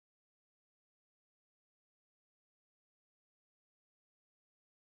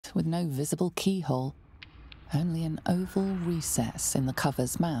locked with no visible keyhole, only an oval recess in the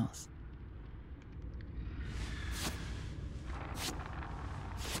cover's mouth.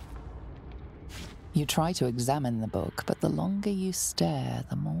 You try to examine the book, but the longer you stare,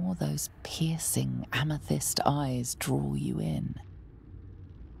 the more those piercing amethyst eyes draw you in.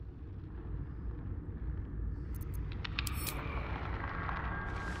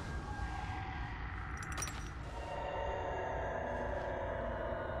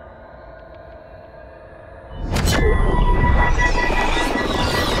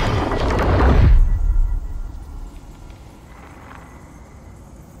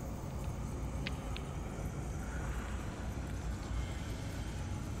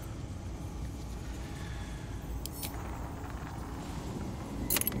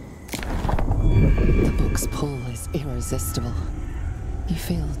 Pull is irresistible. You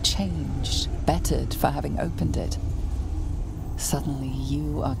feel changed, bettered for having opened it. Suddenly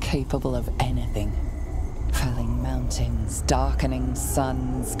you are capable of anything. Felling mountains, darkening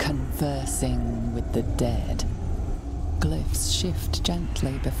suns, conversing with the dead. Glyphs shift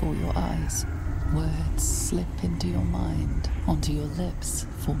gently before your eyes. Words slip into your mind, onto your lips,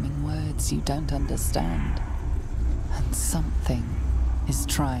 forming words you don't understand. And something is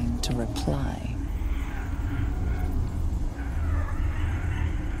trying to reply.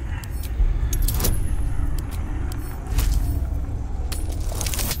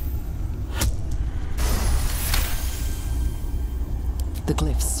 The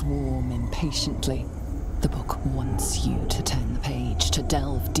glyphs swarm impatiently. The book wants you to turn the page, to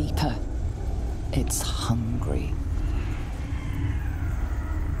delve deeper. It's hungry.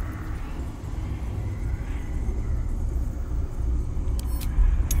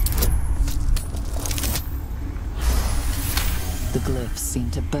 The glyphs seem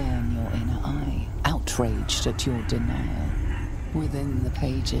to burn your inner eye, outraged at your denial. Within the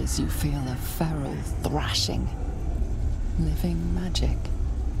pages, you feel a feral thrashing. Living magic,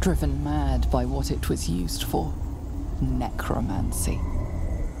 driven mad by what it was used for. Necromancy.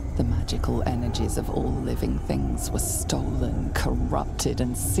 The magical energies of all living things were stolen, corrupted,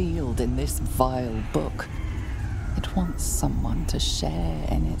 and sealed in this vile book. It wants someone to share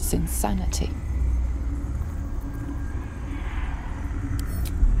in its insanity.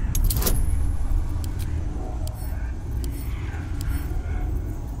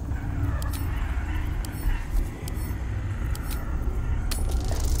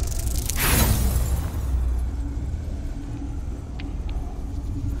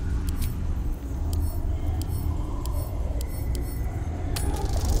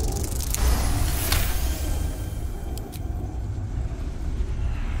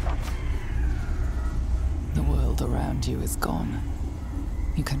 Around you is gone.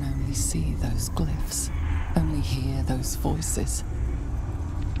 You can only see those glyphs, only hear those voices.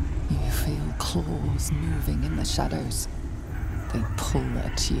 You feel claws moving in the shadows. They pull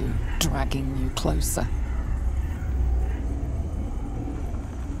at you, dragging you closer.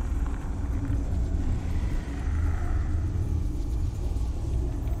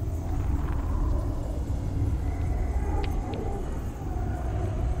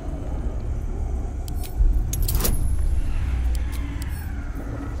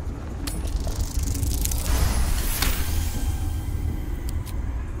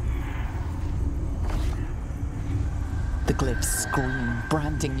 The glyphs scream,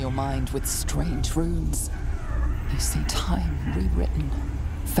 branding your mind with strange runes. You see time rewritten,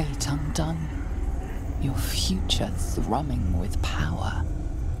 fate undone, your future thrumming with power.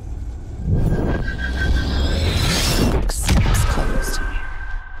 The book snaps closed.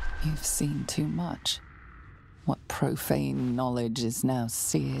 You've seen too much. What profane knowledge is now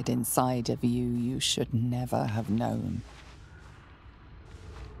seared inside of you should never have known.